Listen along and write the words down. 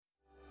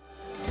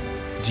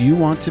Do you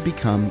want to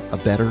become a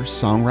better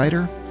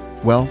songwriter?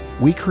 Well,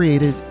 we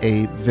created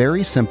a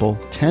very simple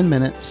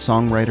 10-minute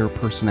songwriter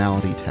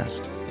personality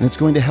test. And it's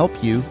going to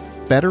help you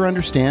better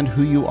understand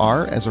who you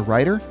are as a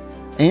writer,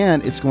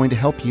 and it's going to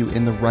help you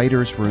in the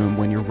writer's room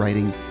when you're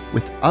writing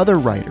with other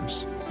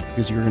writers,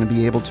 because you're going to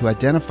be able to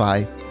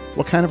identify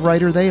what kind of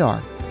writer they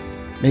are.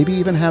 Maybe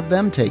even have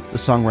them take the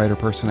songwriter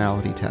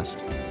personality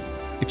test.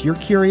 If you're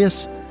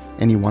curious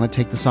and you want to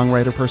take the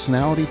songwriter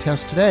personality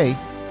test today,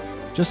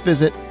 just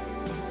visit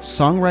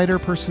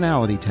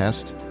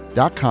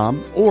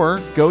songwriterpersonalitytest.com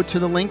or go to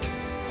the link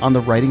on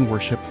the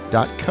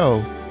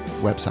writingworship.co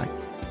website.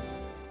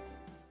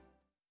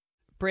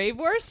 Brave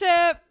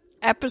Worship,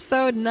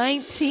 episode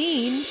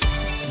 19.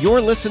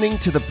 You're listening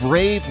to the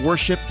Brave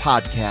Worship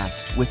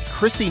Podcast with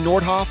Chrissy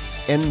Nordhoff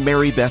and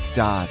Mary Beth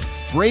Dodd.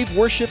 Brave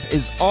Worship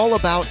is all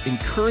about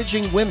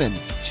encouraging women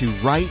to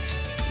write,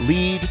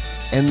 lead,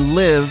 and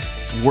live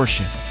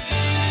worship.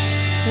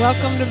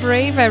 Welcome to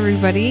Brave,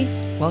 everybody.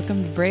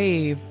 Welcome to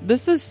Brave.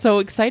 This is so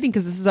exciting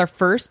because this is our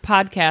first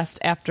podcast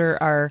after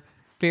our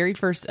very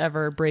first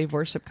ever Brave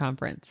Worship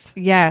Conference.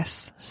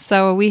 Yes.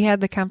 So we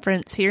had the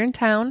conference here in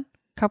town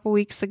a couple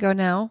weeks ago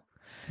now.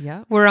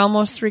 Yeah. We're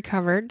almost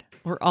recovered.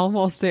 We're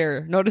almost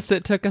there. Notice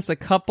it took us a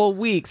couple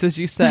weeks, as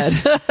you said.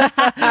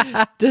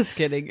 Just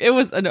kidding. It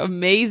was an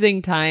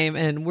amazing time.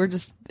 And we're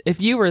just, if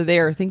you were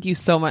there, thank you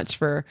so much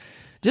for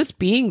just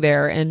being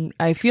there. And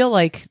I feel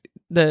like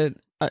the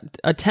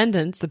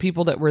attendance, the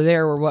people that were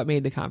there were what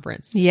made the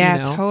conference. Yeah,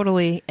 you know?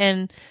 Totally.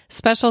 And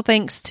special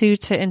thanks to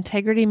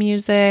Integrity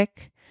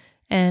Music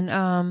and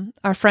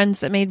our friends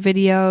that made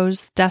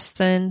videos,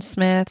 Dustin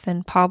Smith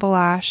and Paul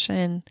Balash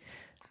and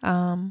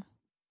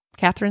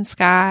Catherine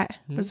Scott.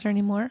 Mm-hmm. Was there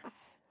any more?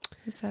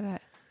 Is that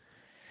it?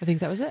 I think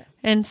that was it.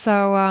 And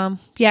so,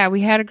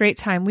 we had a great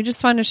time. We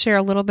just wanted to share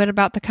a little bit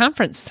about the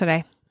conference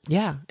today.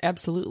 Yeah,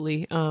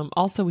 absolutely.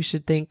 Also, we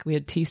should thank, we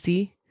had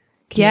TC.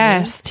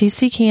 Yes,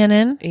 TC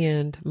Cannon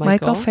and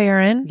Michael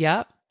Farron.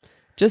 Yep.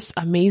 Just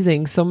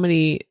amazing. So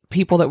many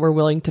people that were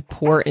willing to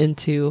pour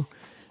into,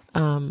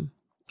 He's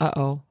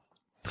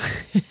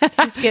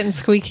getting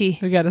squeaky.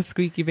 We got a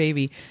squeaky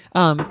baby.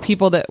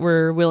 People that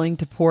were willing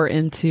to pour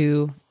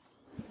into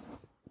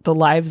the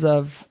lives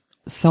of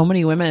so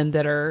many women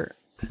that are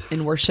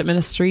in worship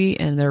ministry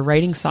and they're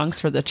writing songs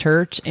for the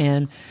church.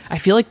 And I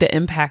feel like the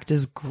impact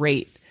is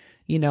great,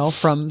 you know,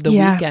 from the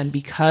weekend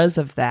because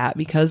of that,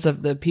 because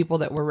of the people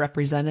that were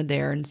represented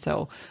there. And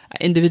so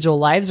individual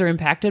lives are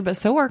impacted, but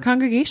so are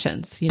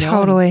congregations, you know,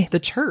 totally. The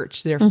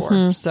church, therefore.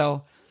 Mm-hmm.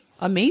 So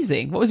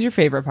amazing. What was your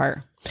favorite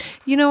part?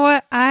 You know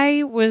what?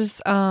 I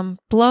was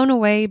blown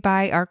away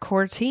by our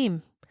core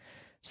team.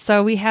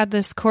 So we had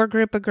this core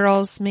group of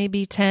girls,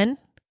 maybe 10,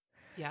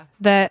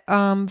 that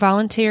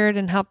volunteered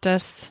and helped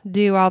us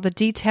do all the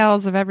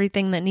details of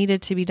everything that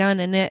needed to be done.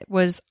 And it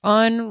was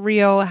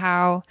unreal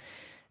how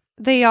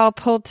they all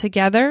pulled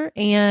together,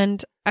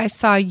 and I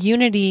saw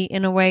unity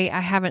in a way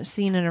I haven't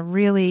seen in a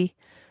really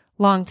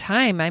long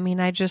time. I mean,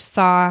 I just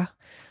saw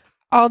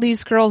all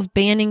these girls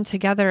banding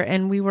together,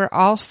 and we were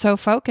all so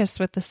focused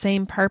with the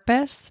same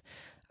purpose.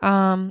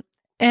 And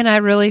I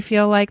really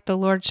feel like the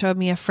Lord showed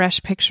me a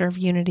fresh picture of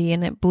unity,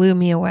 and it blew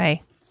me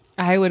away.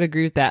 I would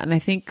agree with that. And I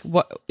think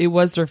it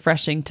was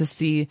refreshing to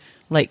see,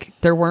 like,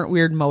 there weren't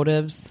weird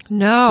motives.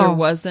 No. There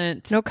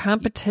wasn't. No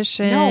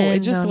competition. No, it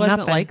just wasn't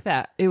nothing. like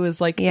that. It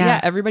was like,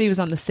 everybody was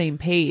on the same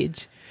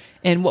page.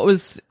 And what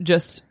was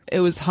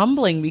it was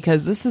humbling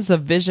because this is a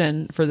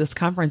vision for this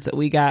conference that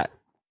we got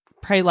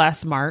probably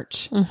last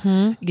March,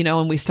 you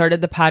know, and we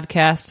started the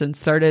podcast and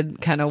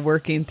started kind of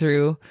working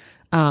through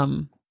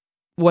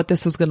what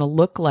this was going to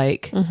look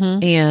like.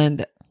 Mm-hmm.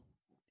 And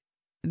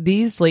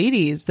these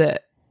ladies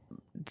that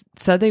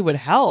said they would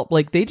help,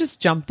 like they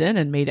just jumped in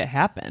and made it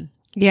happen.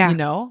 Yeah. You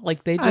know,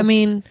 like they just, I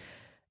mean,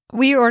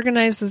 we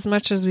organized as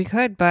much as we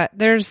could, but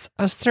there's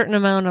a certain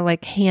amount of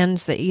like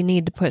hands that you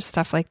need to put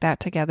stuff like that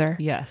together.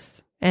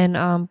 Yes.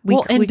 And,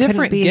 we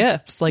different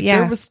gifts. Like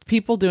there was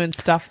people doing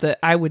stuff that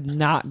I would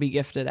not be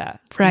gifted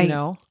at. Right. You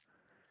know?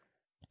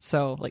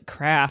 So like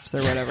crafts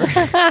or whatever.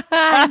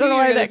 I don't know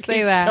why that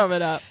keeps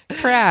coming up.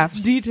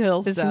 Crafts.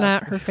 Details is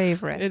not her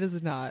favorite. It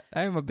is not.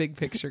 I am a big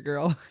picture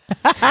girl.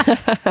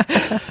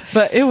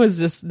 But it was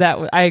just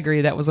I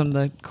agree. That was one of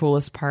the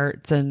coolest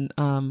parts. And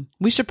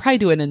we should probably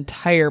do an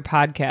entire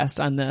podcast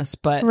on this.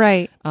 But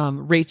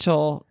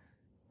Rachel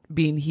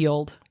being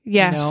healed.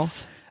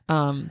 Yes. You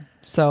know?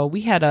 So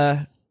we had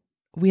a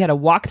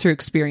walkthrough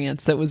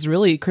experience that was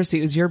really, Chrissy,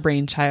 it was your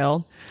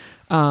brainchild.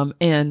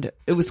 And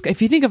it was,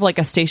 if you think of like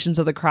a Stations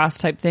of the Cross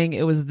type thing,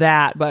 it was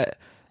that, but,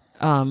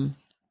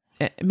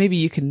 maybe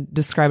you can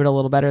describe it a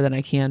little better than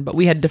I can, but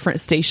we had different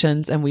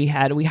stations and we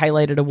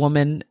highlighted a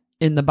woman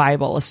in the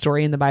Bible, a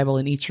story in the Bible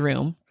in each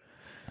room.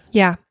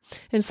 Yeah.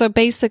 And so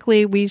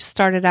basically we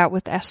started out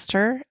with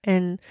Esther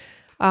and,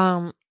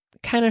 kind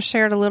of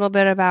shared a little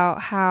bit about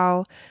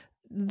how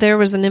there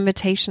was an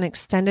invitation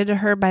extended to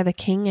her by the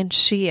king and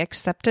she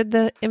accepted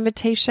the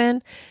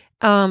invitation.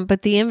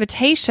 But the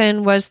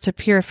invitation was to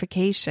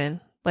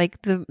purification.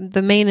 Like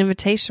the main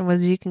invitation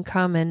was you can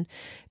come and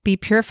be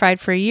purified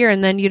for a year,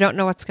 and then you don't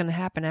know what's going to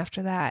happen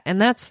after that.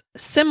 And that's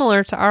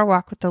similar to our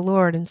walk with the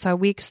Lord. And so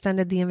we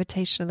extended the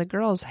invitation to the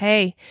girls.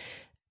 Hey,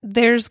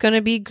 there's going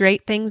to be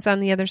great things on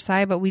the other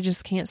side, but we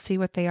just can't see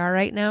what they are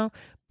right now.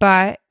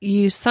 But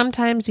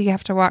sometimes you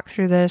have to walk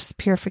through this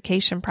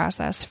purification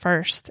process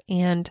first.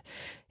 And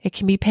it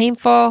can be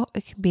painful.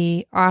 It can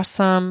be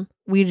awesome.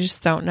 We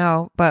just don't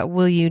know. But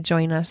will you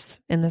join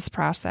us in this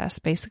process,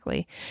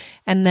 basically?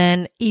 And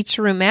then each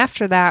room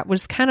after that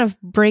was kind of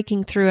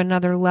breaking through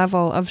another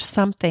level of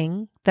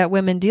something that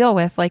women deal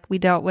with. Like we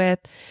dealt with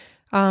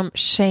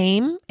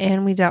shame,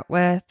 and we dealt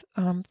with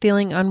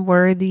feeling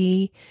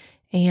unworthy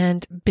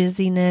and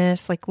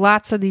busyness. Like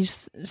lots of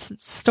these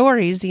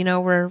stories,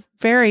 were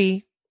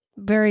very,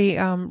 very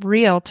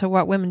real to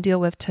what women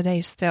deal with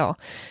today still.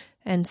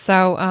 And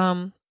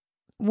so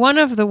one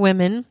of the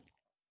women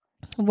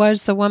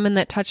was the woman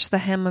that touched the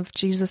hem of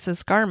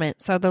Jesus's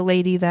garment. So the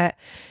lady that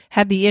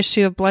had the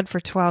issue of blood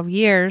for 12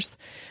 years.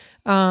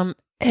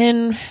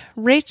 And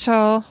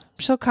Rachel,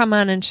 she'll come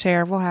on and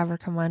share. We'll have her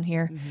come on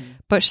here. Mm-hmm.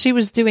 But she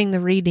was doing the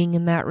reading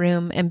in that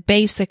room. And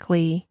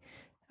basically,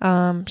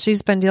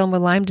 she's been dealing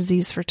with Lyme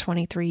disease for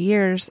 23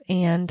 years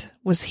and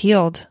was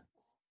healed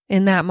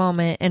in that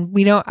moment. And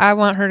I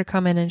want her to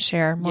come in and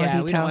share more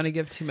details. We don't want to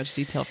give too much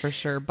detail for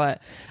sure,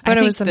 but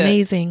it was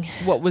amazing.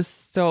 What was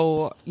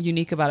so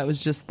unique about it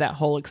was just that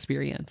whole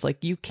experience.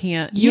 Like you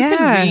can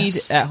read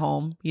at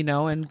home,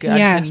 and God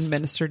can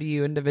minister to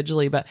you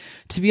individually, but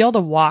to be able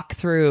to walk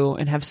through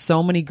and have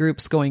so many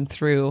groups going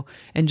through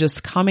and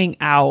just coming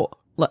out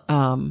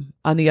on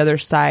the other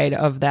side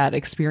of that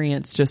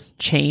experience just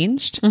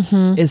changed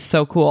is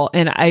so cool.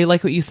 And I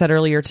like what you said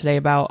earlier today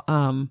about,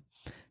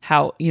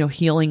 how,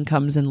 healing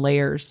comes in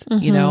layers,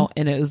 and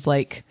it was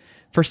like,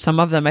 for some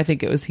of them, I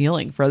think it was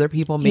healing. For other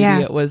people,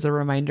 maybe it was a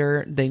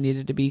reminder they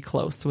needed to be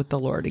close with the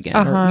Lord again,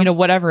 or,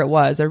 whatever it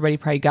was. Everybody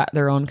probably got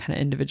their own kind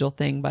of individual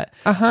thing, but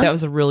that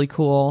was a really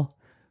cool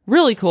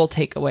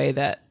takeaway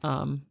that,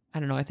 I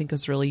don't know, I think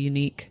was really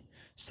unique.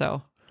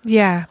 So,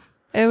 yeah,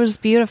 it was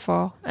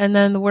beautiful. And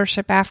then the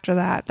worship after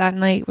that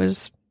night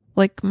was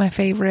like my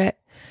favorite.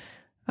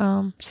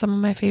 Some of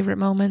my favorite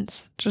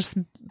moments, just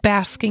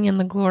basking in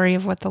the glory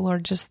of what the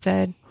Lord just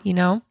did,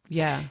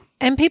 Yeah.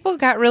 And people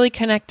got really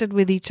connected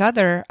with each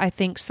other. I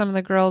think some of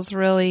the girls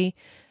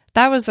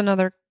that was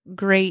another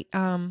great,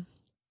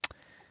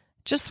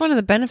 just one of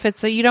the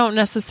benefits that you don't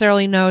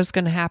necessarily know is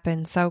going to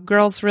happen. So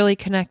girls really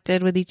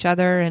connected with each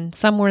other, and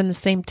some were in the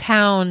same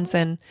towns,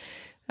 and,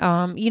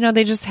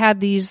 they just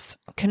had these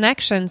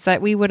connections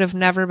that we would have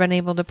never been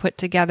able to put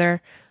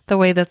together the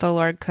way that the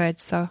Lord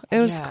could. So it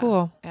was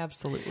cool.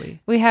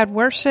 Absolutely. We had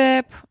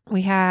worship.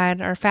 We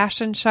had our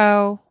fashion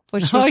show,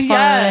 which was fun.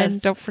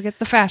 Yes. Don't forget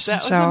the fashion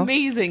show. That was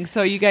amazing.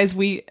 So you guys,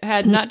 we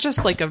had not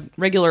just like a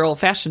regular old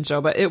fashion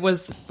show, but it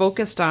was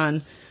focused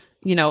on,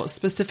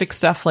 specific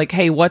stuff like,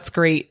 hey, what's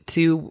great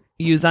to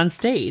use on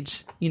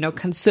stage,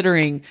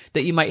 considering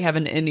that you might have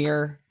an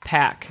in-ear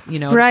pack,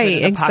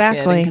 right,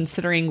 exactly. And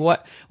considering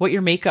what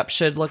your makeup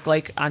should look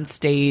like on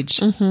stage,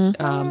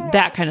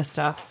 that kind of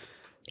stuff.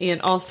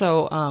 And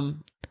also,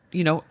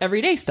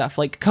 everyday stuff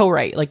like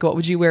co-write, like what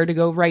would you wear to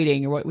go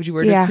writing, or what would you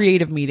wear to a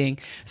creative meeting?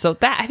 So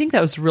I think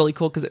that was really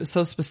cool because it was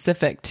so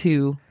specific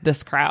to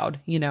this crowd,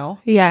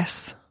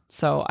 Yes.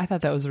 So I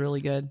thought that was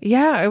really good.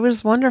 Yeah, it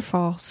was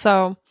wonderful.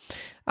 So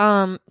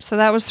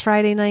that was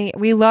Friday night.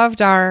 We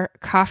loved our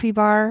coffee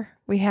bar.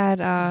 We had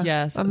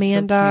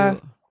Amanda.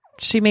 So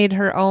she made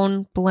her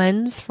own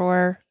blends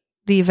for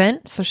the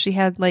event. So she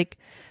had like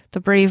the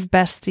Brave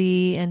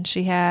Bestie, and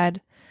she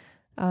had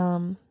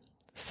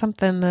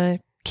something, the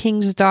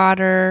King's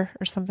Daughter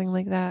or something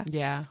like that.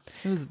 Yeah,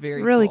 it was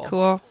really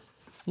cool.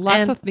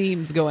 Lots of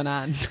themes going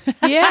on.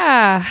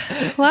 Yeah,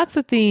 lots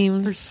of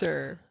themes. For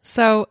sure.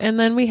 So, and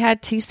then we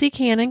had T.C.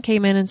 Cannon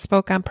came in and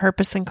spoke on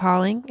purpose and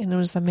calling, and it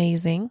was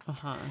amazing.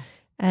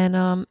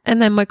 And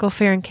then Michael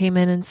Farron came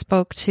in and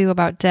spoke too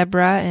about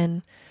Deborah,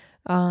 and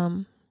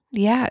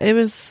it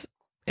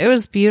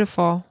was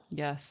beautiful.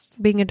 Yes.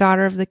 Being a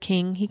daughter of the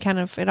King,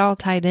 it all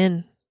tied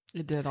in.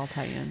 It did all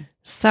tie in.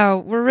 So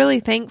we're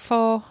really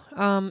thankful.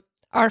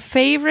 Our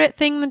favorite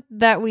thing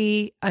that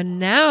we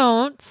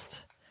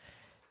announced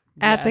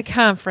at the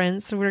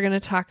conference, we're going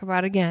to talk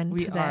about again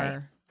today. We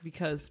are,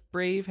 because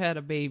Brave had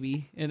a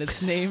baby, and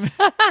its name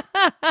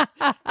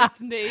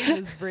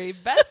is Brave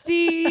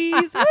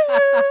Besties.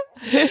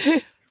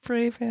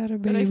 Brave had a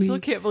baby. And I still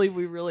can't believe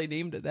we really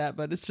named it that,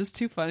 but it's just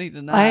too funny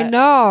to not. I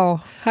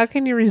know. How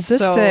can you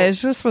resist it? It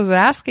just was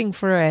asking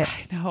for it.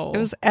 I know. It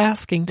was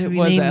asking to be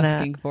named that. It was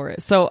asking for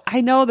it. So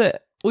I know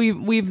that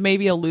we've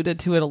maybe alluded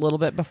to it a little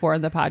bit before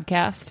in the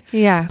podcast.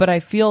 Yeah. But I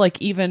feel like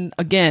even,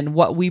 again,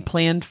 what we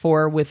planned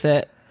for with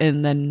it,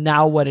 and then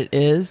now what it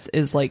is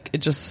like,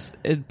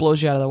 it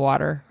blows you out of the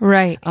water.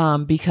 Right.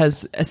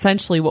 Because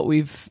essentially what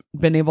we've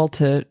been able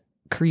to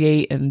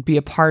create and be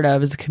a part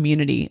of is a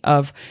community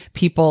of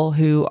people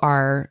who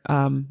are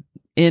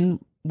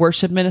in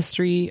worship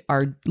ministry,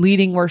 are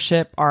leading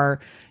worship, are,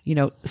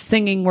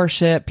 singing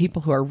worship,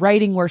 people who are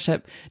writing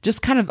worship,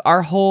 just kind of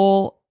our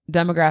whole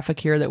demographic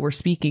here that we're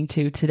speaking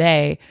to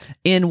today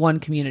in one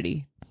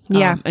community.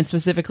 Yeah. And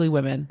specifically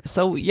women.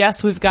 So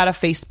yes, we've got a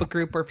Facebook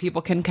group where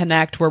people can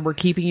connect, where we're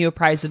keeping you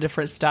apprised of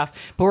different stuff,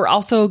 but we're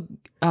also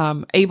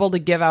able to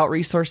give out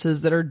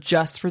resources that are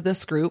just for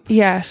this group.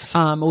 Yes.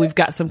 We've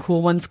got some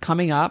cool ones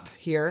coming up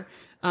here.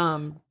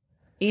 And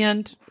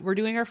we're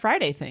doing our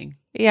Friday thing.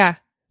 Yeah.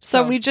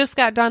 So we just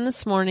got done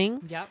this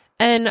morning. Yep.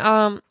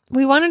 And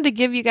we wanted to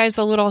give you guys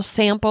a little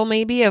sample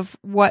maybe of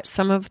what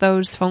some of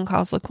those phone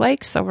calls look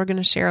like. So we're going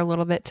to share a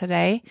little bit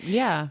today.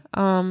 Yeah.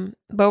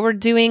 But we're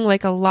doing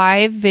like a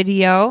live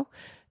video.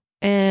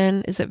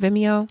 And is it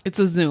Vimeo? It's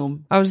a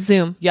Zoom. Oh,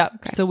 Zoom. Yep.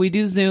 Okay. So we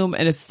do Zoom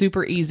and it's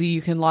super easy.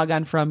 You can log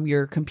on from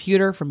your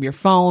computer, from your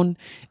phone,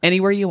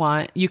 anywhere you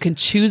want. You can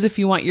choose if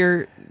you want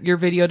your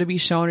video to be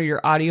shown or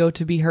your audio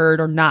to be heard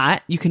or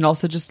not. You can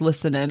also just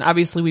listen in.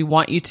 Obviously, we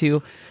want you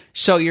to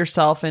show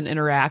yourself and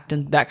interact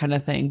and that kind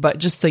of thing. But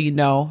just so you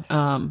know,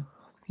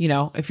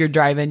 if you're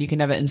driving, you can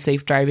have it in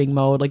safe driving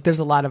mode. Like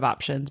there's a lot of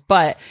options,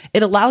 but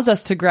it allows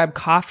us to grab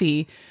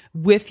coffee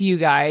with you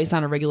guys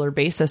on a regular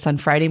basis on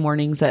Friday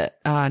mornings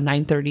at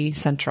 9:30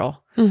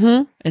 Central.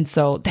 Mm-hmm. And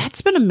so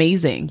that's been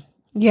amazing.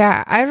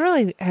 Yeah, I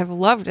really have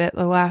loved it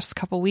the last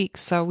couple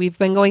weeks. So we've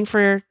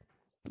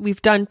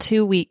done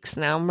 2 weeks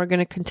now, and we're going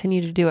to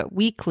continue to do it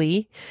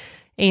weekly.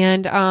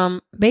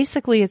 And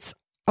basically, it's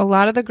a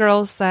lot of the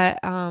girls that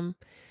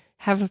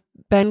have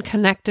been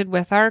connected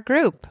with our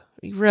group,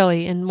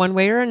 really, in one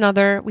way or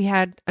another. We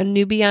had a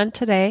newbie on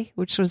today,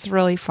 which was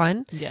really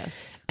fun.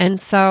 Yes. And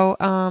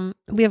so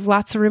we have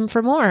lots of room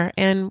for more,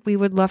 and we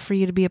would love for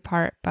you to be a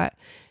part. But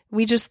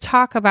we just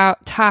talk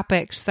about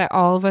topics that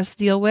all of us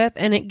deal with,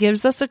 and it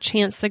gives us a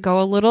chance to go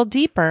a little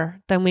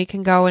deeper than we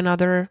can go in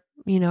other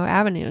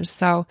avenues.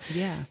 So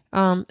yeah,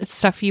 it's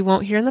stuff you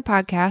won't hear in the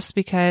podcast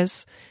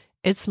because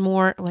it's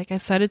more, like I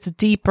said, it's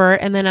deeper.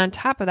 And then on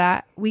top of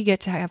that, we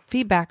get to have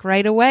feedback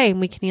right away, and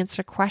we can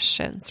answer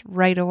questions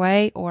right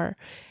away or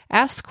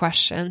ask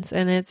questions.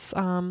 And it's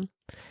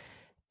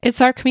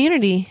our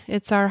community.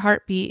 It's our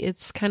heartbeat.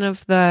 It's kind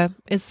of the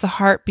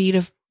heartbeat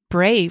of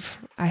Brave,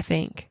 I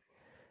think.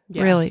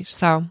 Yeah. Really.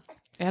 So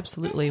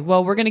absolutely.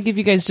 Well, we're going to give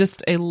you guys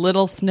just a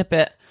little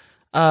snippet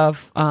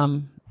of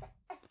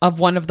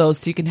one of those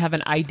so you can have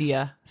an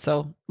idea.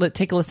 So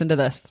take a listen to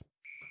this.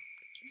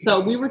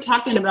 So we were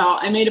talking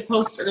about, I made a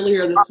post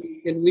earlier this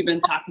week, and we've been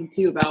talking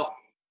too about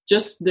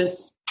just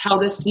how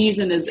this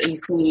season is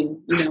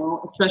insane,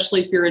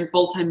 especially if you're in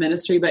full-time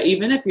ministry, but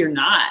even if you're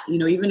not,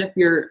 even if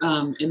you're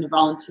in a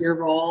volunteer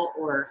role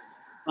or,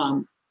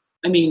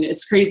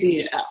 it's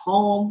crazy at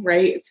home,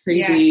 right? It's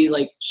crazy, yes.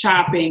 Like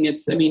shopping.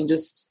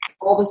 Just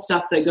all the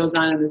stuff that goes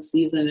on in this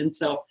season. And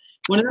so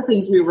one of the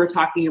things we were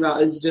talking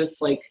about is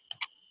just like,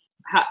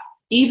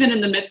 even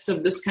in the midst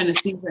of this kind of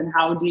season,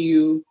 how do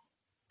you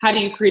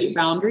create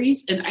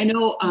boundaries? And I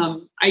know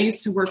I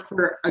used to work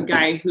for a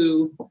guy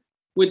who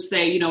would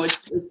say,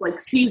 it's like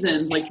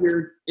seasons, like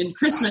you're in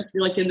Christmas,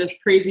 you're like in this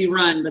crazy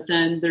run, but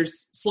then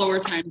there's slower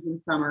times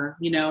in summer,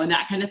 and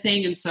that kind of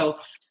thing. And so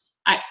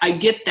I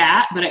get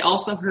that, but I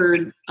also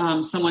heard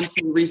someone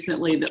say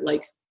recently that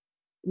like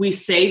we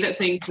say that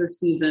things are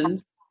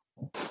seasons.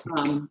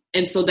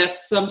 And so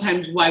that's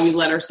sometimes why we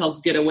let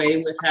ourselves get away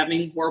with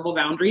having horrible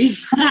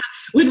boundaries.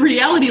 When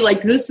reality,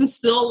 like this is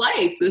still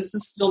life. This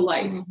is still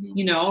life.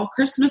 Mm-hmm.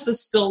 Christmas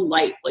is still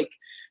life. Like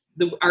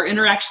our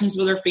interactions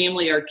with our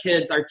family, our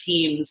kids, our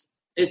teams,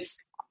 it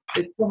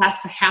still has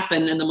to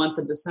happen in the month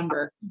of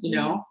December,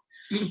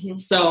 Mm-hmm.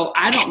 So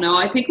I don't know.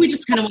 I think we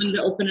just kind of wanted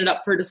to open it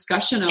up for a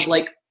discussion of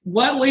like,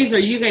 what ways are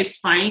you guys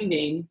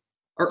finding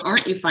or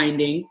aren't you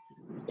finding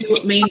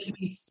to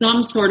maintain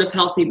some sort of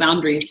healthy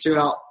boundaries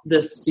throughout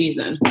this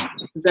season?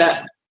 Is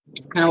that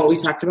kind of what we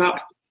talked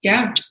about?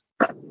 Yeah.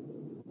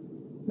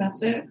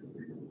 That's it.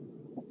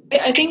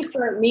 I think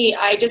for me,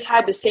 I just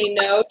had to say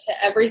no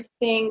to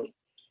everything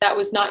that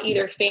was not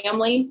either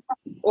family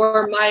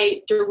or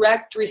my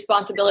direct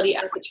responsibility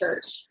at the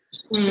church.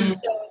 Mm.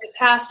 So in the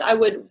past, I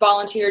would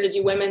volunteer to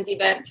do women's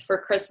events for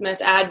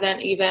Christmas,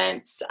 Advent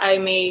events. I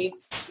may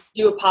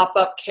do a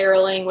pop-up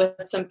caroling with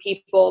some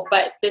people,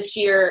 but this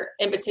year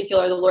in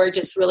particular, the Lord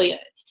just really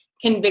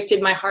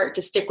convicted my heart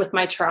to stick with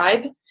my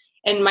tribe.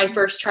 And my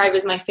first tribe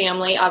is my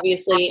family,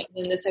 obviously,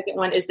 and the second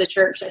one is the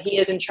church that He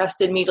has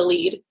entrusted me to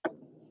lead.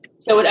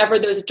 So whatever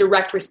those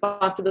direct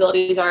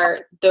responsibilities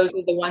are, those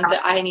are the ones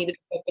that I needed to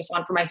focus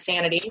on for my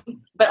sanity,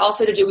 but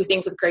also to do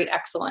things with great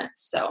excellence.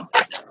 So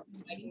that's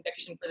my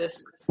conviction for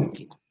this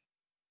Christmas.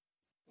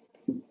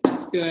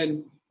 That's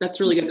good. That's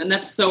really good. And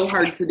that's so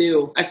hard to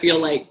do, I feel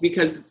like,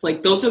 because it's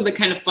like those are the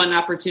kind of fun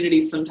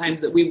opportunities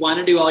sometimes that we want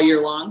to do all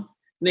year long.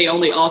 And they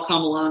only all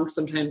come along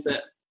sometimes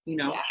at,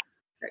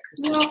 at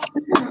Christmas.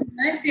 Well,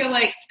 I feel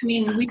like,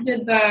 we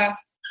did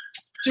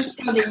just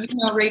so that you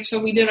know,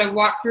 Rachel, we did a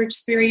walkthrough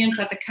experience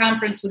at the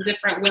conference with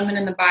different women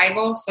in the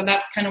Bible. So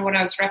that's kind of what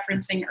I was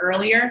referencing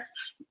earlier.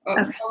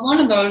 Okay.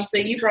 One of those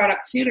that you brought up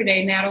too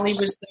today, Natalie,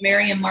 was the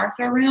Mary and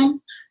Martha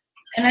room.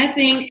 And I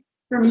think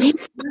for me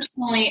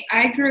personally,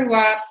 I grew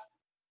up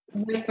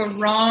with a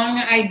wrong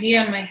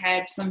idea in my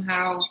head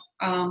somehow.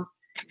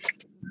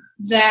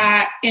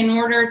 that in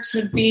order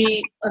to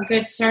be a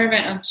good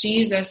servant of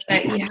Jesus,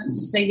 that you have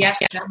to say yes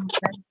to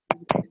everything.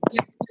 You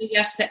have to say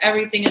yes to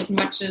everything as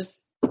much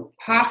as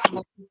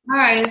possible,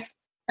 because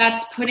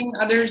that's putting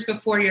others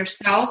before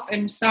yourself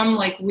in some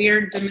like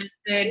weird,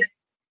 demented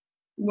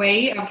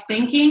way of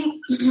thinking.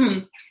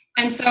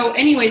 And so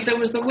anyways, there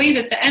was a way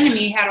that the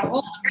enemy had a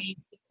hold of me,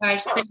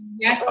 because saying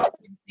yes to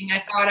everything,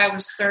 I thought I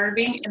was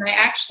serving, and I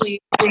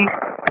actually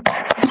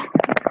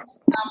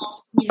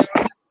almost,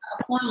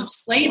 a form of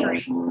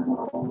slavery,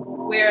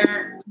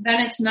 where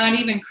then it's not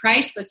even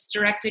Christ that's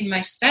directing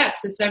my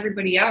steps, it's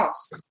everybody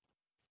else.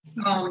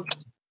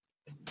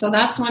 So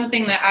that's one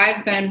thing that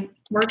I've been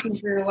working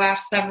through the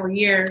last several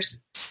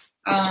years.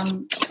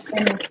 And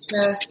it's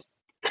just,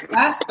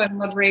 that's been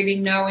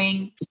liberating,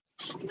 knowing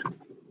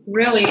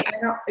really,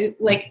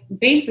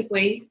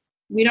 basically,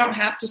 we don't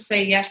have to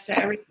say yes to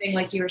everything,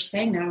 like you were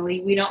saying,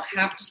 Natalie. We don't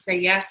have to say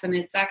yes, and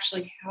it's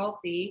actually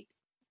healthy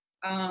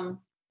to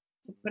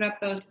put up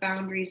those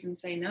boundaries and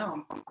say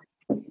no.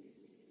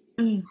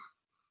 Mm.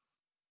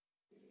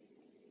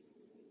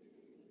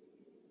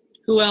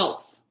 Who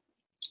else?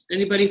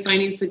 Anybody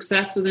finding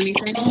success with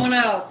anything? Someone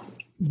else.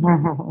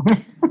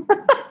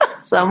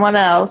 Someone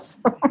else.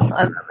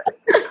 I love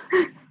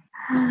it.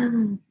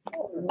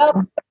 Well,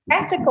 the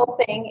practical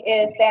thing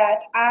is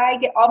that I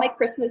get all my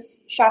Christmas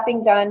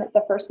shopping done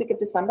the first week of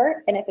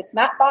December, and if it's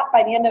not bought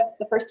by the end of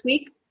the first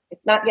week,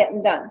 it's not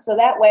getting done. So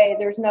that way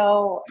there's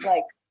no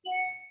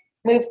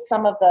move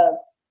some of the,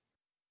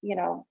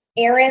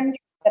 errands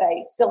that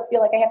I still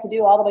feel like I have to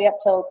do all the way up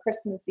till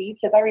Christmas Eve,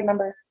 because I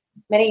remember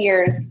many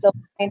years still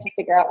trying to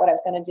figure out what I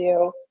was going to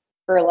do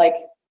for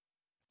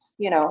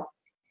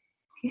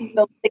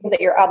those things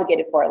that you're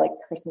obligated for, like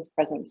Christmas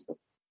presents for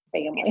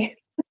family.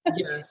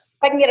 Yes.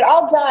 If I can get it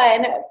all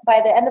done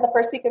by the end of the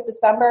first week of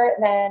December,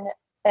 then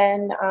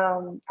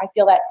I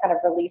feel that kind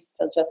of release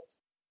to just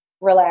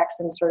relax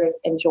and sort of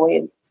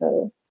enjoy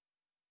the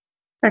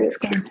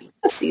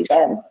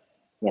season,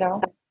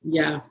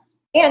 Yeah.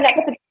 And that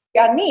puts it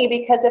on me,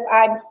 because if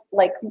I'm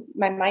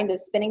my mind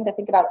is spinning to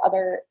think about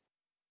other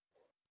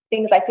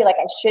things I feel like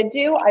I should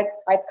do,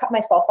 I've cut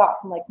myself off.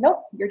 I'm like,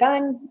 nope, you're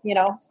done.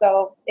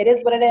 So it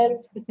is what it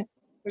is.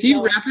 Do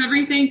you wrap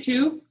everything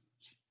too?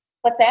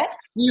 What's that?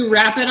 Do you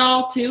wrap it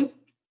all too?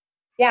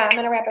 Yeah, I'm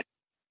going to wrap it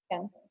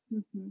again.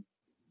 Mm-hmm.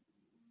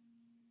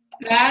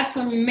 That's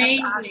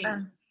amazing. That's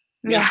awesome.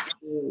 Yeah.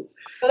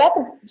 So that's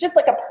just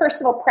like a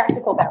personal,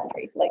 practical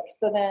boundary.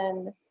 So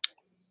then,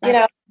 I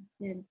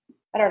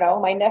don't know,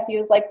 my nephew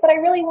is like, but I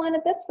really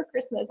wanted this for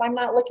Christmas. I'm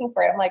not looking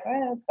for it. I'm like,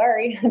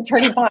 sorry, it's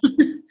already bought.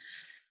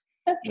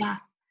 Yeah,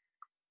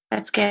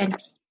 that's good.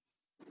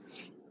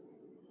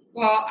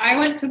 Well, I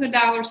went to the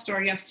dollar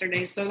store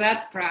yesterday, so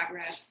that's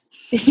progress.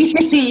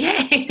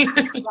 Yay.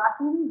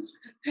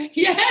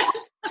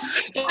 Yes.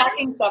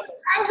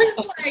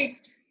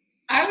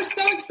 I was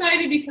so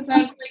excited, because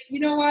I was like, you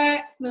know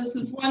what? This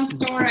is one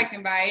store I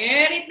can buy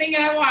anything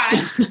I want.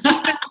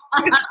 I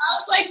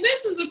was like,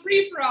 this is a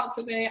free-for-all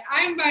today.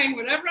 I'm buying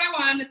whatever I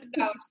want at the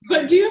dollar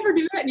store. But do you ever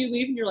do that and you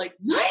leave and you're like,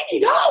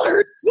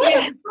 $90?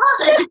 What?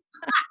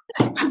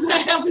 Because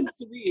that happens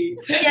to me.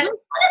 Yes. What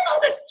is all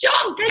this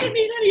junk? I didn't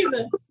need any of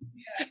this.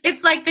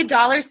 It's like the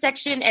dollar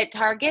section at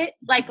Target.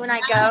 Like when I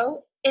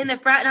go in the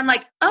front and I'm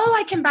like, oh,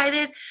 I can buy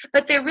this.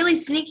 But they're really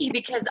sneaky,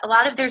 because a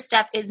lot of their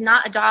stuff is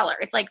not $1.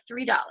 It's like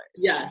 $3.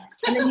 Yes.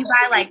 And then you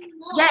buy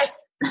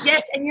yes.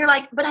 And you're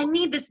like, but I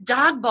need this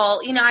dog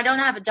bowl. I don't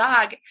have a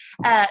dog.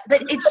 But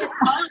it's just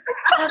all of this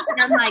stuff.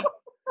 And I'm like,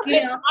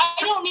 I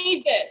don't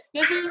need this.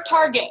 This is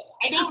Target.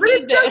 I don't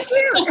need this. So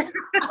cute.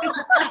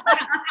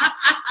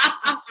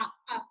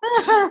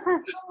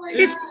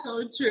 It's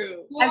so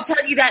true. I'm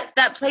telling you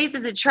that place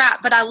is a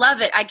trap, but I love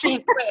it. I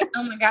can't quit.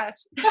 Oh my gosh.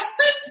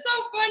 It's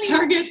so funny.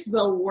 Target's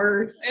the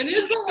worst. It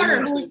is the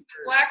worst.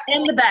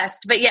 And the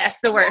best, but yes,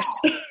 the worst.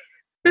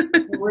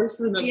 The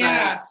worst and the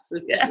best.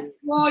 Yeah.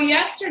 Well,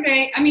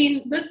 yesterday,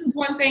 this is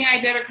one thing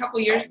I did a couple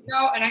years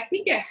ago, and I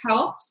think it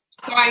helped.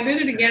 So I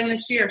did it again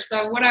this year.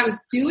 So what I was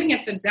doing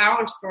at the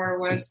dollar store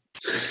was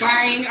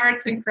buying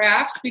arts and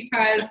crafts,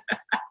 because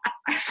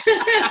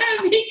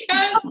we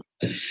have,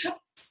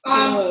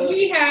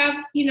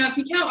 if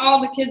you count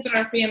all the kids in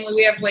our family,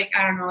 we have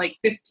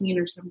 15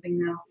 or something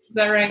now. Is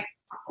that right?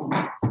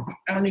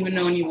 I don't even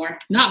know anymore.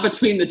 Not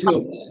between the two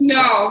of us.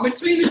 No,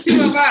 between the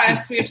two of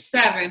us, we have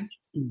 7.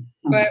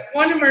 But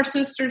one of our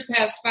sisters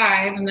has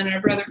 5, and then our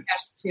brother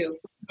has 2.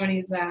 What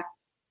is that?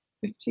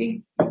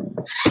 15?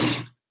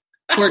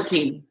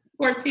 14.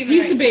 14.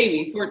 He's right. a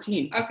baby.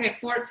 14. Okay,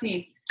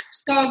 14.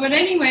 So, but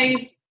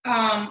anyways,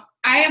 I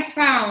have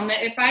found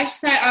that if I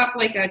set up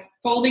a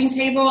folding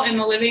table in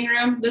the living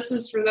room, this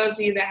is for those of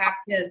you that have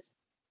kids,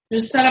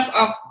 just set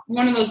up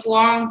one of those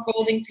long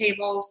folding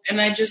tables, and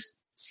I just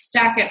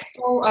stack it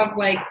full of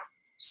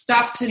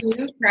stuff to do,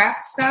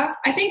 craft stuff.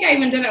 I think I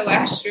even did it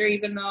last year,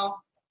 even though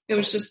it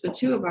was just the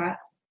two of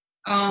us.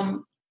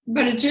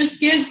 But it just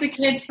gives the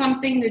kids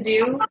something to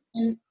do,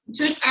 and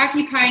just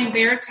occupying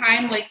their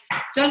time,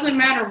 doesn't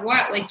matter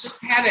what,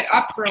 just have it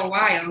up for a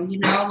while,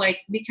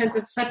 because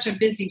it's such a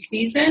busy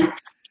season.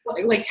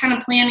 like kind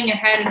of planning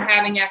ahead and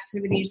having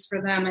activities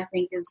for them, I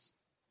think is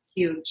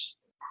huge.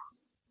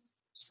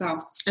 So,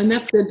 and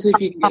that's good too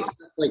if you can get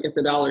stuff like at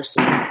the dollar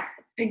store.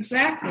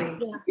 Exactly.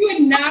 Yeah. You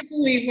would not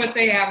believe what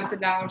they have at the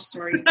dollar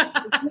store.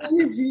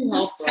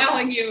 Just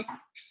telling you.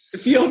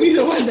 If you'll be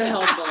the one to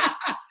help them.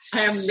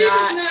 I am she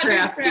not does not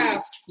crafty. Do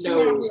crafts. She no.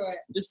 won't do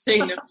it. Just say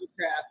no to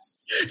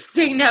crafts.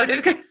 Say no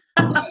to crafts.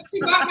 She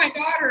bought my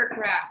daughter a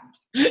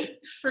craft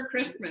for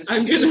Christmas.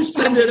 I'm going to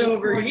send it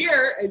over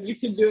here, and you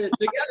can do it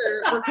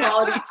together for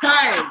quality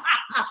time.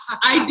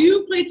 I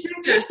do play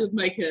checkers with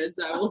my kids,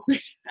 I will say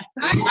that.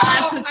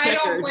 I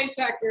don't play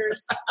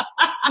checkers.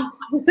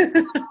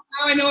 Now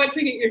I know what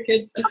to get your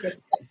kids for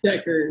Christmas.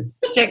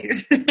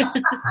 Checkers.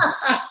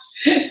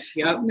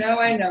 Yep. Now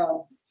I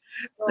know.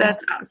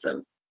 That's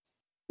awesome.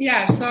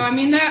 Yeah, so I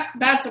mean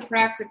that's a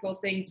practical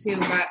thing too,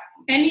 but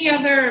any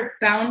other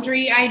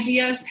boundary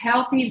ideas,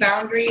 healthy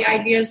boundary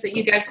ideas that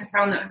you guys have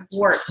found that have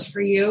worked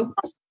for you?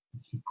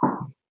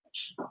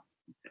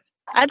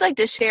 I'd like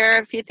to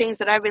share a few things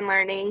that I've been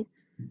learning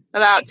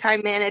about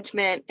time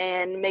management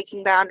and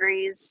making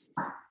boundaries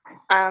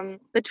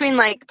between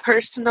like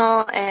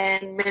personal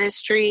and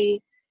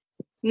ministry,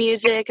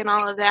 music and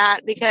all of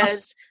that,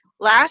 because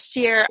last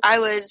year I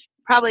was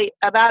probably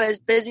about as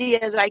busy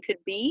as I could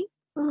be.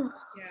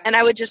 And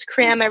I would just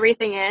cram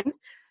everything in,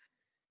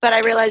 but I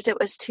realized it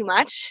was too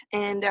much,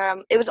 and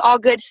it was all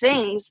good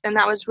things, and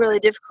that was really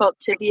difficult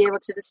to be able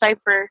to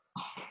decipher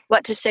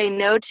what to say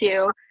no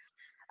to.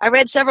 I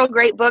read several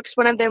great books.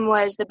 One of them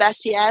was The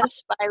Best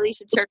Yes by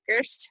Lisa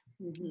TerKeurst.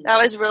 Mm-hmm.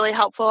 That was really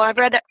helpful. I've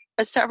read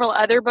several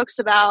other books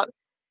about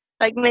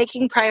like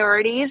making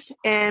priorities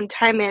and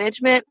time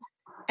management,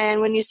 and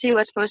when you see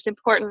what's most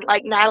important,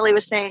 like Natalie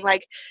was saying,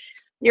 like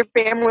your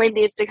family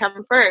needs to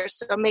come first,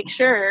 so make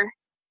sure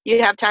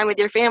you have time with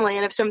your family,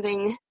 and if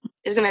something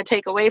is going to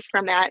take away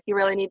from that, you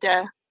really need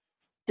to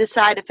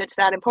decide if it's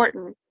that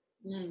important.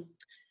 Mm.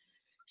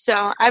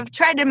 So I've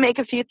tried to make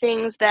a few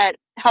things that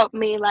help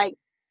me, like,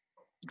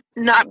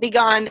 not be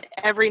gone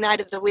every night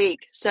of the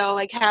week. So,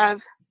 like,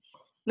 have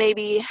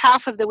maybe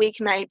half of the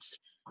weeknights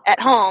at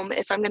home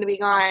if I'm going to be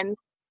gone,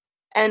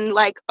 and,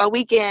 like, a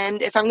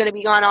weekend, if I'm going to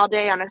be gone all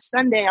day on a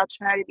Sunday, I'll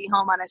try to be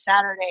home on a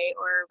Saturday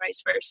or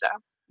vice versa.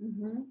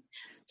 Mm-hmm.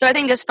 So I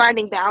think just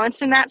finding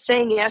balance in that,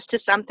 saying yes to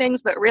some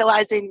things, but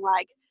realizing,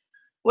 like,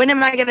 when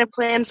am I going to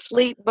plan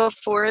sleep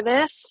before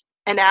this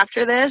and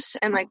after this?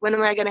 And, like, when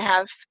am I going to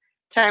have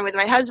time with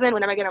my husband?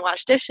 When am I going to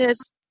wash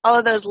dishes? All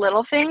of those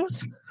little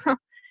things.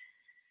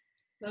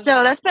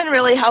 So that's been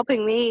really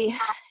helping me.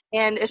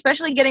 And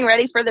especially getting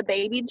ready for the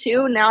baby,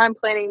 too. Now I'm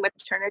planning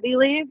maternity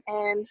leave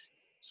and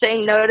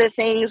saying no to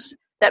things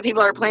that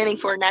people are planning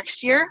for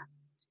next year.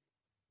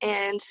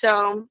 And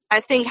so I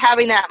think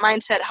having that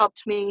mindset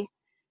helped me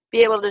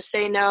be able to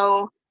say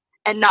no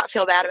and not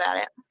feel bad about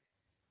it.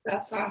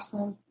 That's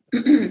awesome.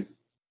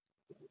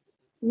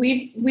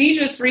 We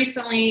just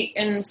recently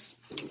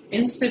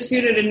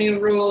instituted a new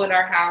rule at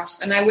our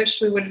house, and I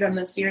wish we would have done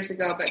this years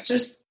ago, but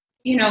just,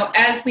 you know,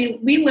 as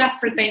we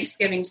left for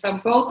Thanksgiving, so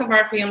both of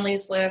our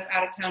families live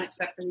out of town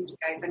except for these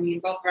guys. I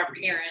mean, both of our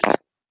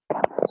parents.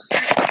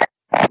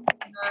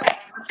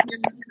 Our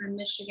parents are in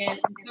Michigan.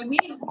 So we,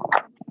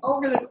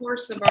 over the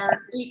course of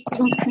our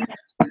 18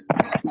 years,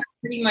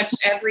 pretty much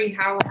every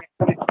holiday,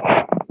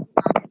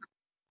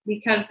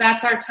 because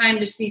that's our time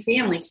to see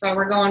family. So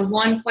we're going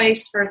one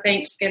place for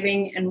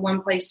Thanksgiving and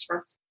one place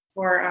for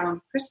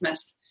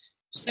Christmas.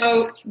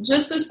 So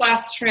just this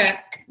last trip,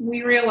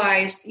 we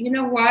realized, you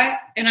know what?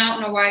 And I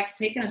don't know why it's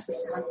taken us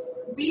this long.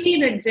 We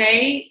need a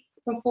day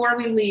before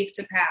we leave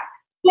to pack.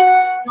 We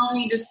don't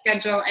need to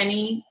schedule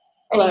anything.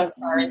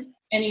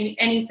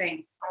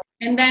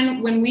 And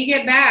then when we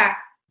get back,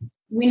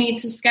 we need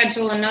to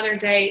schedule another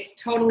day,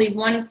 totally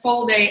one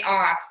full day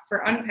off for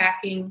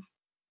unpacking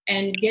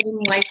and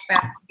getting life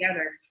back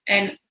together.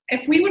 And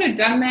if we would have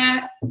done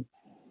that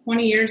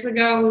 20 years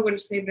ago, we would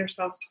have saved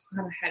ourselves a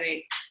lot of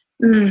headache.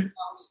 Mm.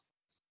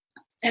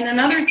 And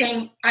another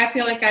thing I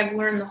feel like I've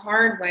learned the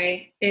hard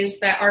way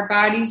is that our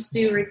bodies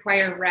do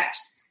require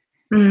rest.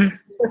 Mm.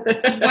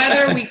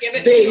 Whether we give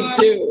it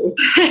to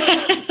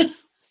them.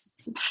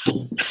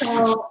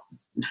 So,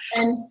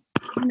 and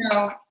you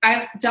know,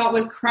 I've dealt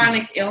with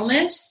chronic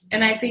illness,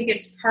 and I think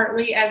it's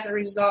partly as a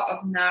result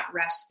of not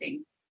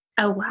resting.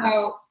 Oh, wow.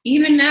 So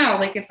even now,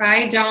 like if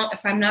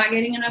I'm not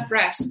getting enough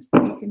rest,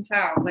 you can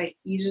tell, like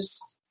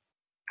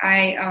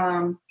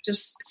I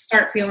just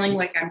start feeling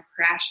like I'm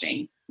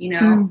crashing, you know?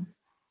 Mm.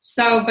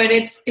 So, but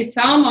it's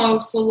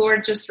almost the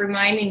Lord just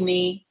reminding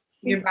me,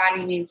 your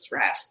body needs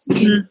rest.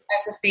 You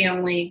as a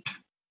family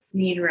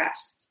need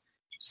rest.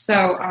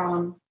 So,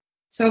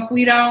 so if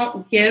we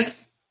don't give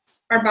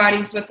our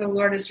bodies what the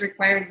Lord has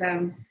required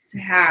them to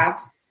have,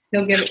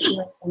 He'll give it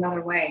to us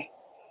another way.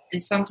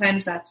 And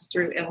sometimes that's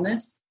through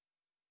illness.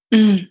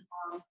 Mm.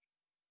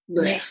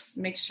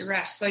 Makes you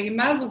rest. So you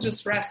might as well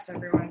just rest,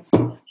 everyone.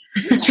 Do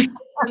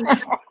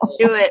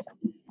it.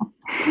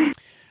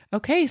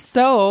 Okay,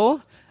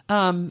 so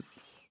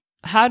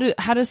how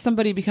does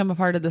somebody become a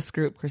part of this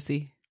group,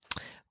 Chrissy?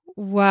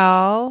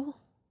 Well,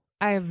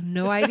 I have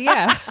no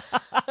idea.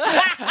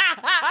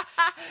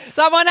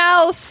 Someone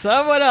else.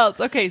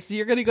 Okay, so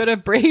you're going to go to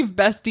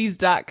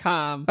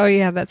bravebesties.com. Oh,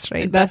 yeah, that's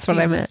right. That's what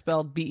I meant.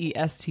 Spelled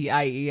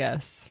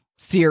Besties.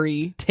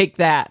 Siri, take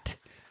that.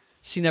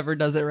 She never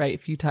does it right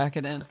if you talk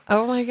it in.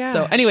 Oh my gosh.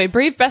 So anyway,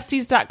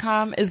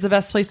 bravebesties.com is the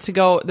best place to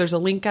go. There's a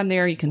link on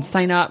there. You can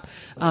sign up,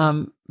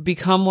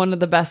 become one of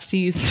the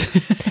besties.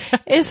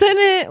 Isn't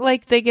it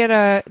like they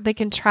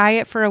can try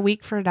it for a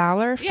week for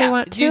 $1 if they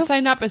want to? You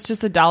sign up. It's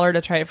just $1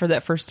 to try it for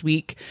that first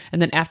week. And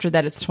then after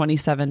that, it's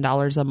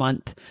 $27 a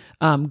month,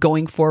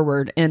 going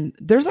forward. And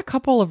there's a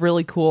couple of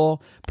really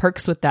cool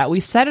perks with that.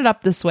 We set it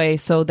up this way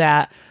so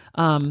that,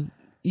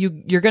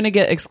 you're going to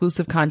get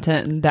exclusive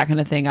content and that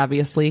kind of thing,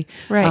 obviously.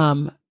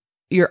 Right.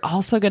 You're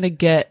also going to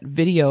get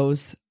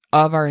videos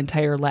of our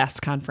entire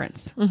last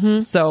conference.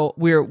 Mm-hmm. So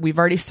we've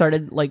already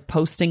started like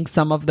posting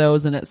some of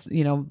those, and it's,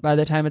 by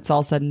the time it's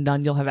all said and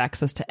done, you'll have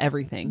access to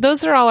everything.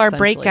 Those are all our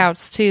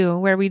breakouts too,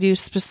 where we do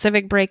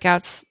specific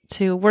breakouts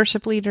to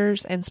worship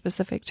leaders and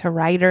specific to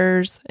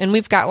writers. And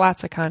we've got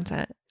lots of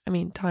content. I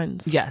mean,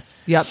 tons.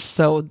 Yes. Yep.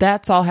 So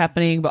that's all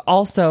happening. But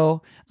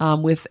also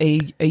with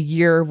a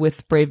year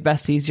with Brave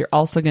Besties, you're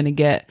also going to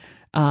get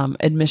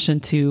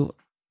admission to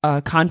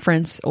a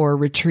conference or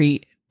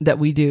retreat that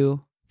we do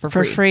for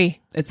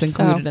free. It's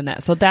included in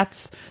that. So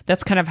that's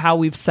kind of how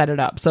we've set it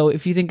up. So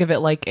if you think of it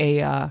like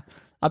a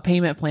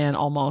payment plan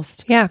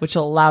almost, which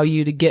will allow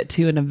you to get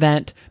to an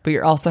event, but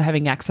you're also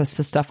having access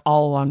to stuff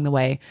all along the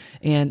way.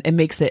 And it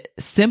makes it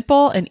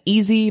simple and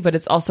easy, but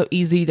it's also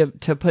easy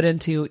to put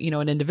into,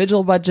 an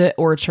individual budget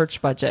or a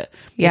church budget.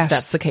 Yes. If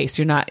that's the case.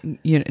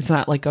 It's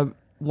not like a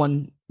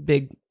one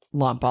big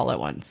lump all at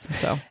once.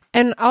 So.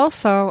 And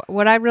also,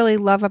 what I really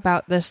love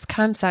about this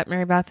concept,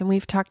 Mary Beth, and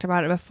we've talked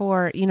about it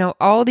before,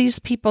 all these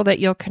people that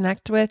you'll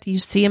connect with, you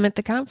see them at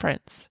the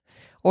conference.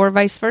 Or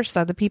vice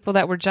versa. The people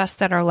that were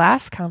just at our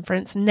last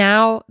conference,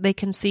 now they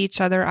can see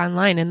each other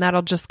online, and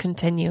that'll just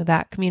continue.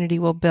 That community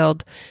will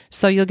build.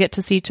 So you'll get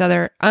to see each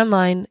other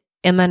online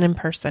and then in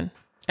person.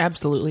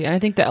 Absolutely. And I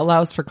think that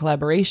allows for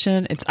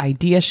collaboration. It's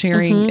idea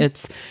sharing. Mm-hmm.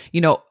 It's,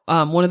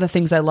 one of the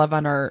things I love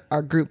on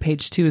our group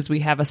page too is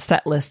we have a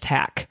set list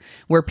hack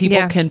where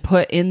people can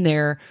put in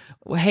there,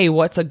 hey,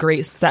 what's a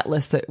great set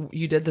list that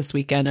you did this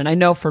weekend? And I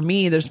know for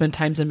me, there's been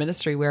times in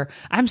ministry where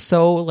I'm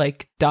so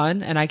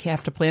done and I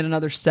have to plan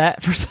another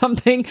set for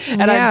something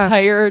and I'm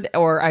tired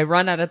or I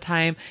run out of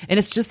time. And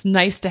it's just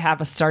nice to have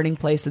a starting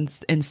place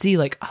and see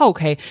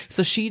okay,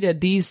 so she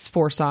did these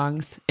 4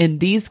 songs in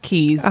these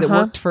keys that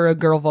worked for a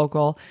girl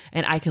vocal.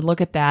 And I can look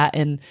at that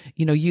and,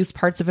 use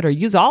parts of it or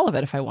use all of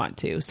it if I want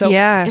to. So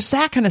it's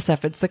that kind of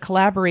stuff. It's the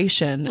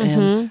collaboration.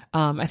 Mm-hmm.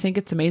 And I think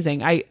it's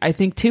amazing. I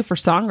think too, for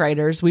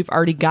songwriters, we've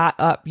already got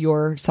up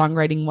your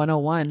Songwriting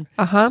 101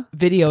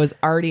 video is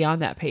already on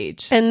that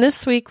page. And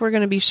this week we're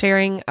going to be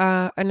sharing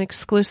an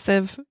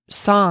exclusive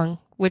song,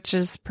 which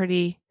is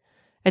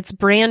it's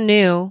brand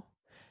new.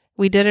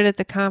 We did it at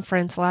the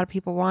conference. A lot of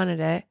people wanted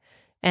it.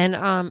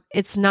 And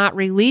it's not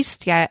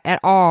released yet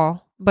at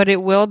all, but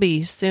it will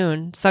be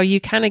soon. So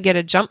you kind of get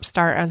a jump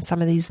start on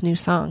some of these new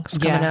songs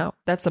coming out.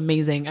 That's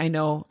amazing. I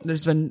know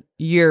there's been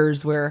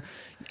years where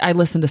I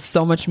listened to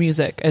so much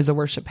music as a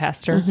worship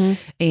pastor,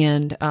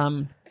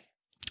 and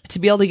to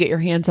be able to get your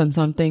hands on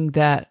something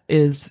that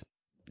is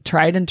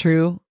tried and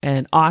true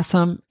and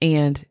awesome,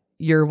 and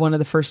you're one of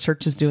the first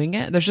churches doing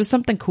it, there's just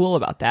something cool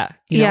about that.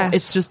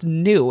 It's just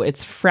new.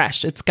 It's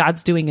fresh. It's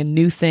God's doing a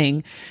new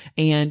thing,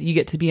 and you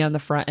get to be on the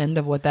front end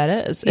of what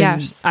that is.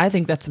 Yes. And I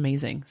think that's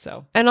amazing.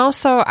 So, and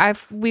also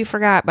we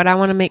forgot, but I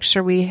want to make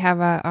sure we have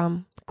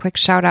a quick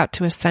shout out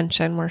to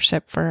Ascension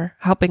Worship for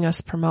helping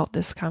us promote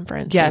this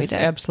conference. Yes,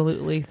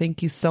 absolutely.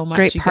 Thank you so much.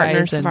 Great you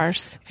partners guys. of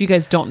ours. If you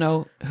guys don't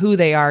know who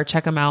they are,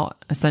 check them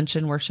out.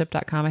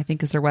 AscensionWorship.com, I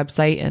think, is their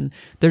website, and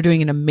they're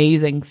doing an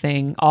amazing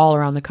thing all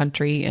around the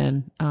country,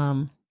 and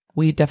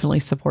we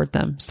definitely support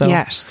them.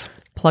 So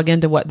plug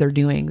into what they're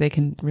doing. They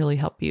can really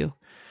help you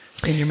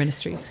in your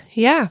ministries.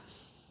 Yeah.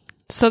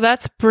 So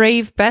that's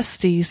Brave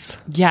Besties.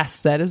 Yes,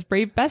 that is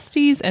Brave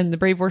Besties and the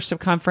Brave Worship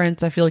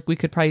Conference. I feel like we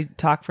could probably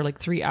talk for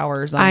 3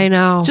 hours on I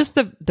know. Just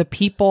the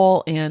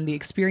people and the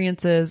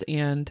experiences.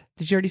 And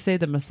did you already say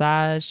the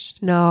massage?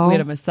 No. We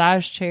had a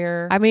massage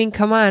chair. I mean,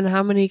 come on.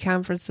 How many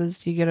conferences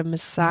do you get a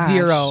massage?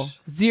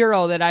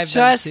 Zero that I've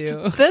just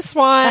been to. This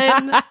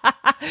one.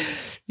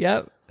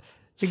 Yep.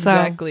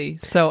 Exactly.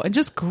 So, and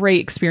just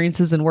great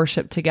experiences in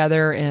worship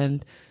together,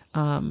 and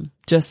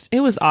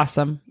it was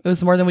awesome. It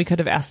was more than we could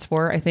have asked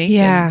for, I think.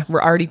 Yeah. And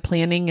we're already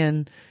planning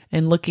and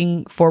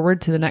looking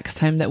forward to the next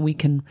time that we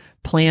can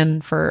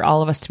plan for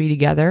all of us to be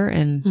together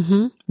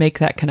and make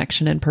that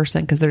connection in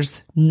person, because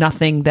there's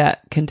nothing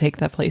that can take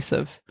that place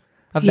of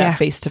that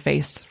face to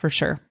face, for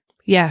sure.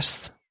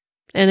 Yes.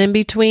 And in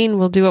between,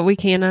 we'll do what we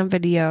can on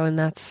video, and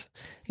that's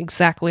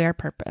exactly our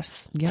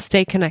purpose. Yep.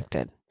 Stay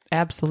connected.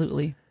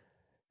 Absolutely.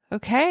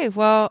 Okay.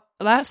 Well,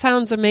 that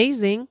sounds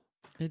amazing.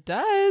 It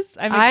does.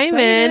 I'm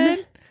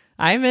in.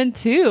 I'm in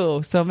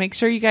too. So make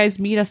sure you guys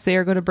meet us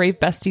there. Go to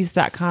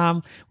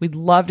bravebesties.com. We'd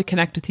love to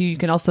connect with you. You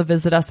can also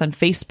visit us on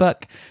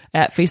Facebook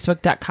at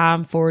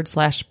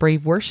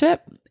facebook.com/Brave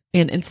Worship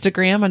and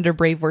Instagram under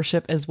Brave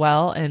Worship as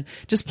well. And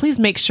just please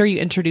make sure you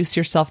introduce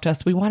yourself to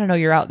us. We want to know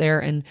you're out there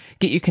and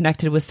get you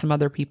connected with some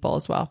other people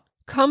as well.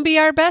 Come be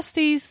our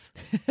besties.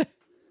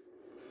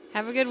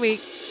 Have a good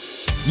week.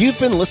 You've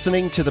been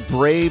listening to the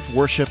Brave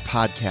Worship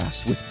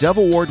Podcast with Dove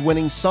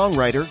Award-winning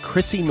songwriter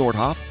Chrissy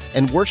Nordhoff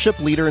and worship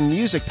leader and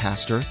music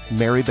pastor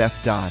Mary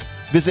Beth Dodd.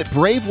 Visit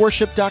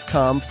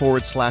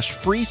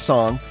braveworship.com/free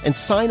song and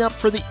sign up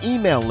for the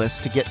email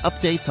list to get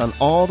updates on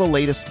all the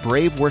latest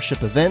Brave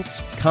Worship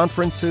events,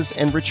 conferences,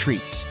 and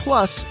retreats.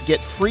 Plus,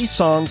 get free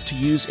songs to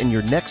use in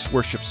your next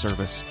worship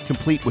service,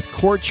 complete with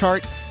chord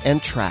chart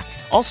and track.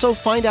 Also,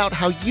 find out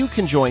how you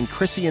can join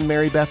Chrissy and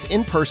Mary Beth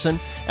in person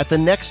at the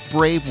next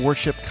Brave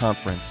Worship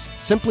Conference.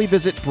 Simply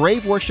visit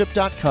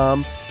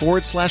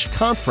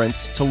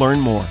braveworship.com/conference to learn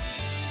more.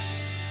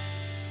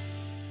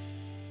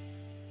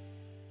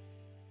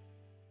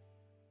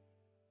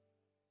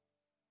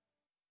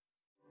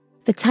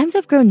 The times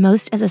I've grown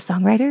most as a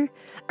songwriter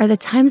are the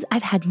times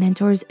I've had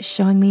mentors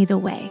showing me the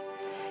way.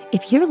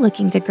 If you're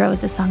looking to grow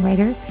as a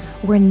songwriter,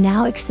 we're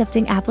now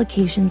accepting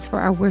applications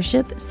for our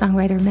Worship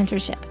Songwriter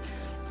Mentorship.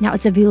 Now,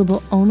 it's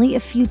available only a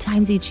few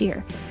times each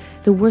year.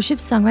 The Worship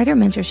Songwriter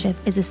Mentorship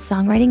is a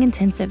songwriting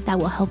intensive that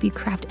will help you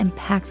craft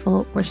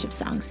impactful worship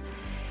songs.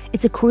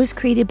 It's a course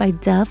created by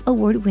Dove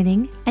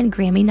Award-winning and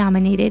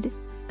Grammy-nominated,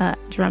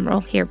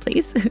 drumroll here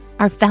please,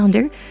 our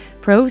founder,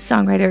 pro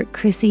songwriter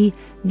Chrissy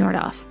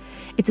Nordhoff.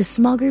 It's a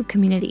small group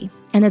community,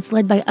 and it's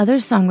led by other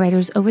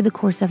songwriters over the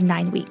course of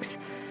 9 weeks.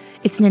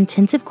 It's an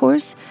intensive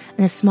course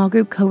and a small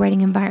group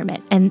co-writing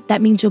environment, and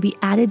that means you'll be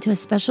added to a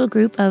special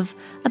group of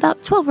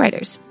about 12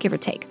 writers, give or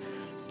take.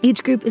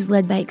 Each group is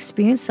led by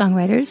experienced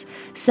songwriters,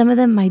 some of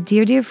them my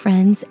dear, dear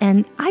friends,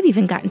 and I've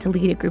even gotten to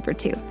lead a group or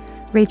two.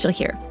 Rachel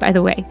here, by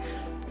the way.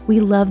 We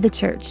love the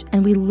church,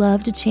 and we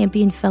love to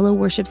champion fellow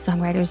worship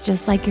songwriters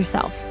just like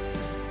yourself.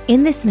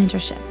 In this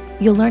mentorship,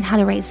 you'll learn how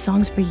to write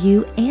songs for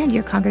you and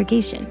your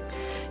congregation.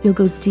 You'll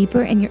go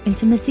deeper in your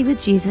intimacy with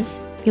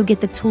Jesus. You'll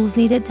get the tools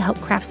needed to help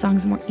craft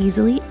songs more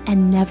easily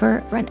and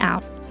never run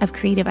out of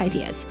creative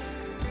ideas.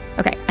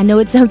 Okay, I know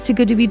it sounds too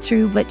good to be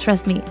true, but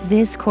trust me,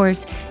 this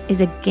course is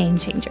a game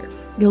changer.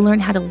 You'll learn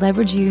how to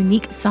leverage your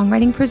unique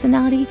songwriting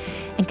personality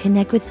and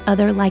connect with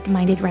other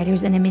like-minded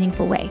writers in a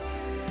meaningful way.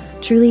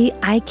 Truly,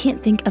 I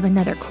can't think of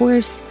another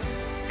course,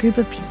 group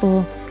of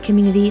people,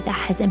 community that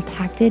has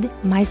impacted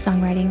my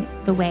songwriting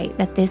the way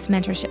that this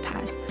mentorship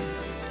has.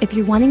 If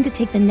you're wanting to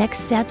take the next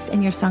steps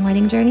in your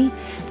songwriting journey,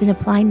 then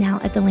apply now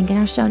at the link in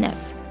our show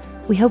notes.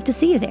 We hope to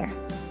see you there.